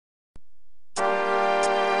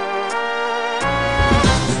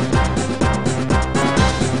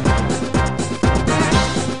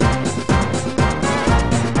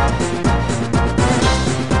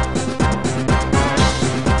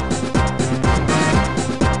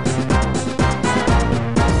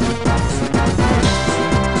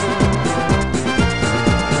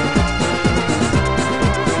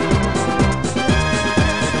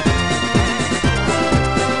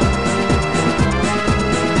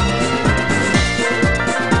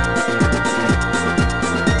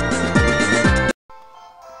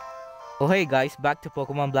hey guys, back to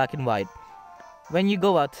Pokemon Black and White. When you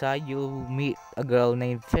go outside, you'll meet a girl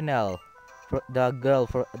named Fennel, the girl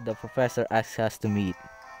for the professor asks us to meet.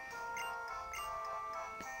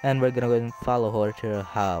 And we're gonna go and follow her to her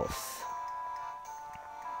house.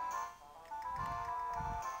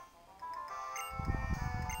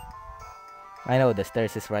 I know the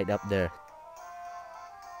stairs is right up there.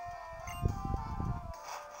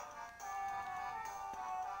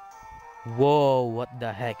 Whoa, what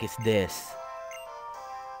the heck is this?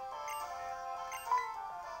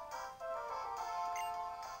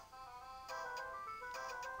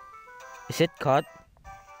 Is it cut?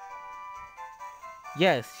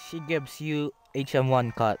 Yes, she gives you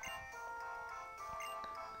HM1 cut.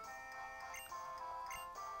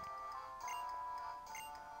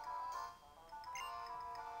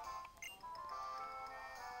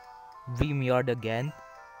 Dream Yard again?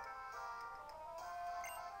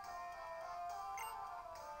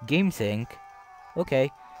 Game sync? Okay,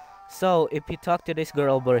 so if you talk to this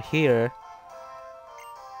girl over here,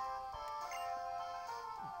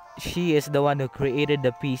 she is the one who created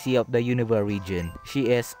the PC of the Univers region. She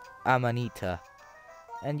is Amanita.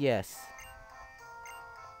 And yes,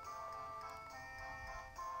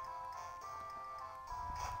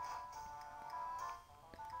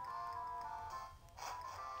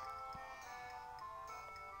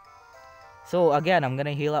 so again, I'm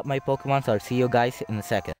gonna heal up my Pokemon, so I'll see you guys in a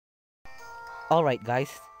second. Alright guys,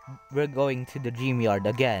 we're going to the Dream Yard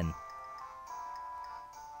again.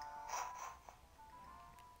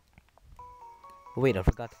 Wait, I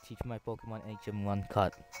forgot to teach my Pokemon HM1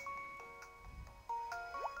 cut.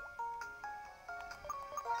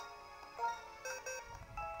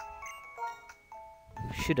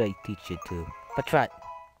 Should I teach it to Patrat?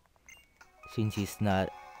 Since he's not,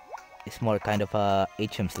 it's more kind of a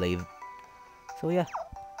HM slave. So yeah.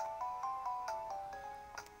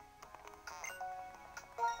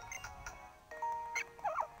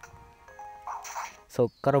 So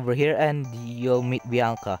cut over here and you'll meet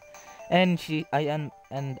Bianca. And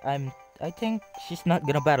I think she's not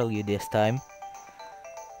gonna battle you this time.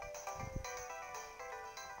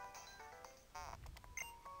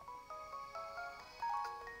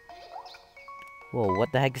 Whoa, what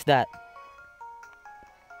the heck is that?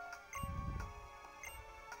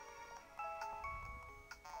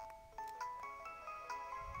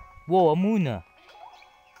 Whoa, Amuna.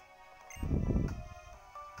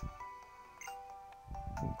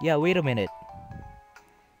 Yeah, wait a minute.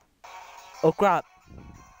 Oh crap.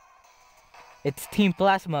 It's Team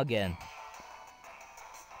Plasma again.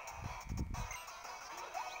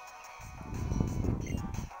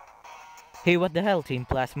 Hey, what the hell, Team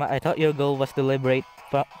Plasma? I thought your goal was to liberate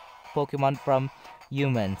Pokemon from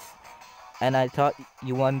humans. And I thought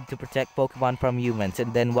you wanted to protect Pokemon from humans.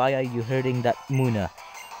 And then why are you hurting that Muna?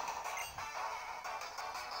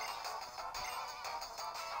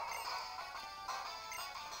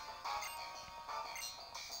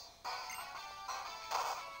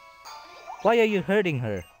 Why are you hurting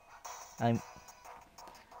her?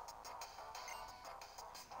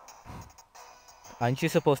 Aren't you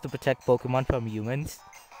supposed to protect Pokemon from humans?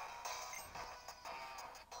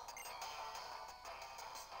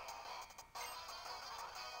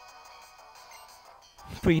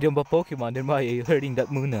 Freedom of Pokemon, then why are you hurting that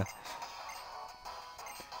Muna?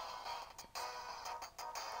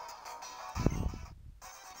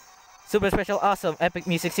 Super special, awesome, epic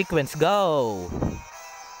music sequence, go!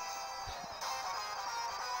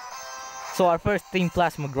 So our first Team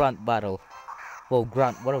Plasma Grunt battle. Whoa,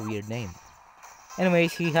 Grunt, what a weird name.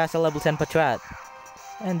 Anyways, he has a level 10 Patrat.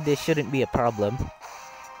 And this shouldn't be a problem.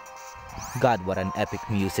 God, what an epic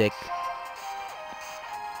music.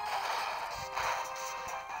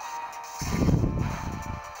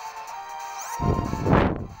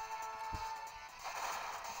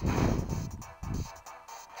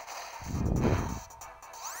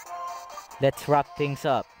 Let's wrap things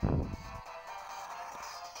up.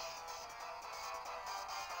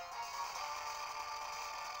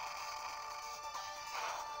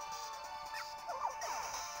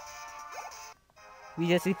 We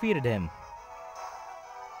just defeated him.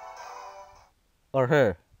 Or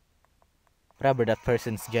her. Whatever that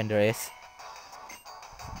person's gender is.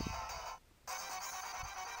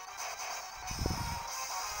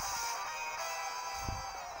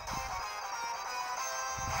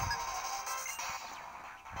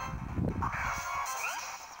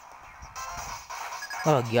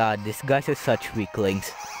 Oh god, these guys are such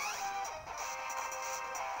weaklings.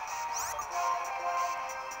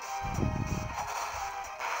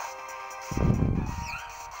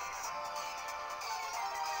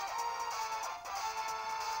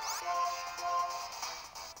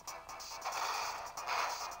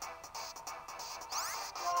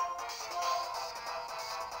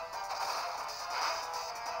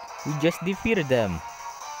 We just defeated them.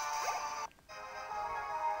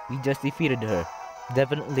 We just defeated her.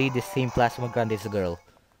 Definitely the same Plasma Grande's girl.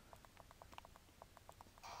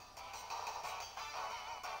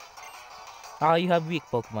 Ah, you have weak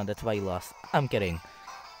Pokemon, that's why you lost. I'm kidding.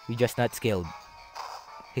 You're just not skilled.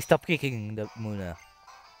 He stopped kicking the Muna.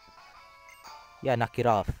 Yeah, knock it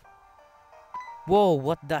off. Whoa,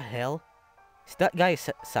 what the hell? Is that guy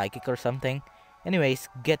psychic or something? Anyways,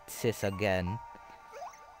 get sis again.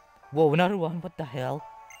 Whoa, another one, what the hell?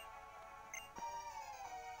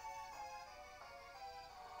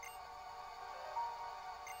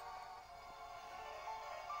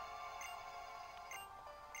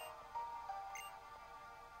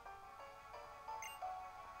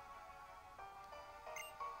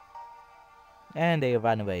 And they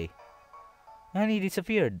ran away. And he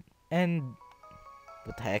disappeared. And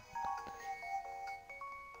what the heck?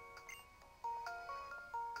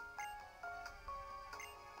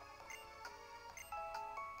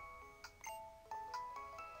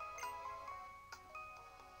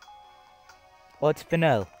 Oh, it's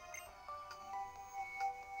Fennel.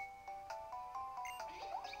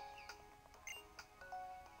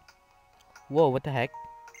 Whoa, what the heck?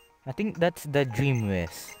 I think that's the Dream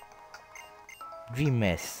Mist. Dream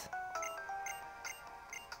Mist.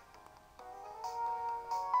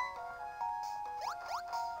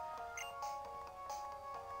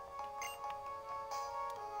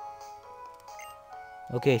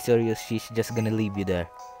 Okay, so she's just gonna leave you there.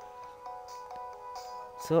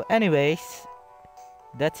 So anyways,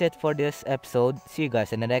 that's it for this episode. See you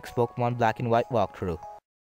guys in the next Pokemon Black and White walkthrough.